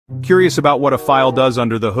Curious about what a file does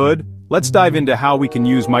under the hood? Let's dive into how we can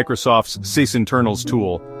use Microsoft's Sysinternals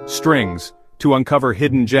tool, Strings, to uncover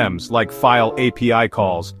hidden gems like file API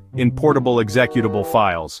calls in portable executable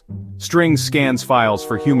files. Strings scans files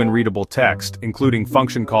for human-readable text, including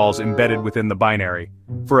function calls embedded within the binary.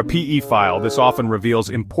 For a PE file, this often reveals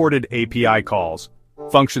imported API calls,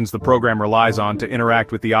 functions the program relies on to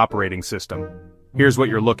interact with the operating system. Here's what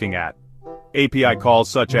you're looking at. API calls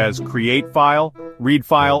such as CreateFile,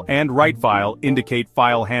 ReadFile, and WriteFile indicate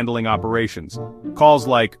file handling operations. Calls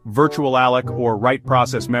like virtualalloc or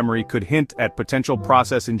WriteProcessMemory could hint at potential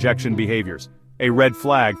process injection behaviors, a red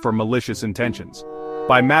flag for malicious intentions.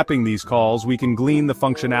 By mapping these calls, we can glean the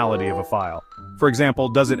functionality of a file. For example,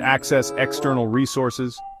 does it access external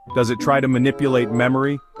resources? Does it try to manipulate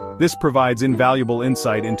memory? This provides invaluable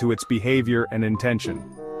insight into its behavior and intention.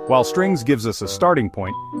 While Strings gives us a starting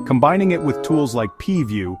point, combining it with tools like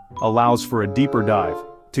PEview allows for a deeper dive.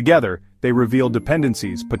 Together, they reveal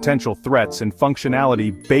dependencies, potential threats, and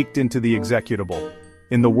functionality baked into the executable.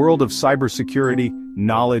 In the world of cybersecurity,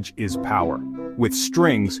 knowledge is power. With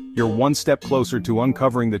Strings, you're one step closer to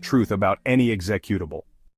uncovering the truth about any executable.